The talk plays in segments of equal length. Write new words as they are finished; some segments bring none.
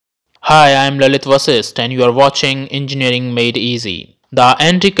Hi, I'm Lalit Vasist and you are watching Engineering Made Easy. The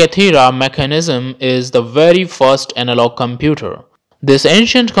Antikythera Mechanism is the very first analog computer. This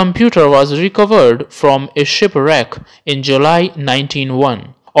ancient computer was recovered from a shipwreck in July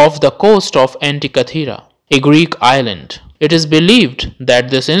 1901 off the coast of Antikythera, a Greek island. It is believed that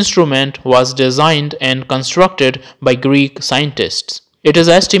this instrument was designed and constructed by Greek scientists. It is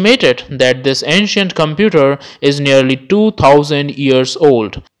estimated that this ancient computer is nearly 2000 years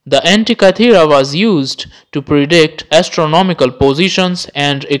old. The Antikythera was used to predict astronomical positions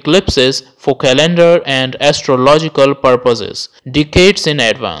and eclipses for calendar and astrological purposes decades in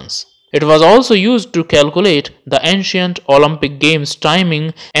advance. It was also used to calculate the ancient Olympic Games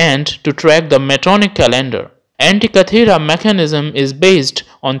timing and to track the metonic calendar. Antikythera mechanism is based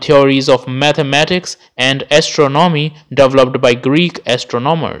on theories of mathematics and astronomy developed by Greek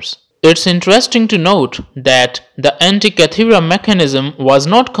astronomers. It's interesting to note that the Antikythera mechanism was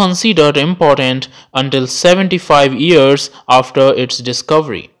not considered important until 75 years after its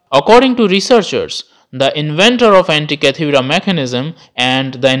discovery. According to researchers, the inventor of Antikythera mechanism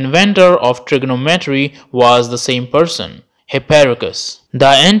and the inventor of trigonometry was the same person, Hipparchus.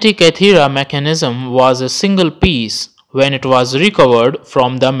 The Antikythera mechanism was a single piece when it was recovered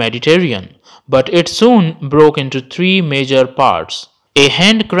from the Mediterranean, but it soon broke into three major parts. A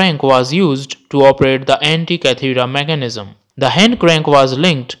hand crank was used to operate the Antikythera mechanism. The hand crank was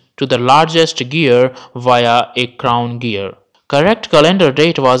linked to the largest gear via a crown gear. Correct calendar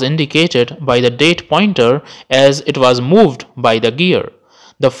date was indicated by the date pointer as it was moved by the gear.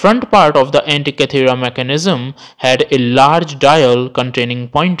 The front part of the Antikythera mechanism had a large dial containing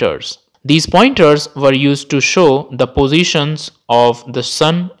pointers. These pointers were used to show the positions of the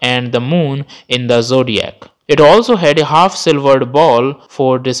sun and the moon in the zodiac. It also had a half-silvered ball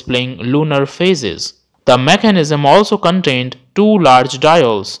for displaying lunar phases. The mechanism also contained two large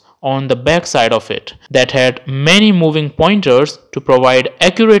dials on the back side of it that had many moving pointers to provide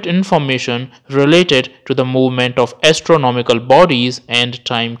accurate information related to the movement of astronomical bodies and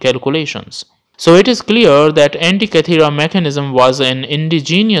time calculations. So it is clear that Antikythera mechanism was an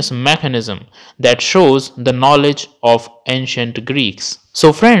indigenous mechanism that shows the knowledge of ancient Greeks.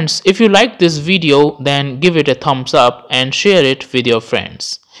 So friends, if you liked this video, then give it a thumbs up and share it with your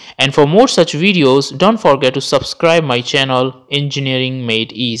friends. And for more such videos, don't forget to subscribe my channel Engineering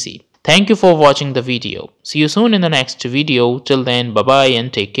Made Easy. Thank you for watching the video. See you soon in the next video. Till then, bye bye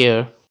and take care.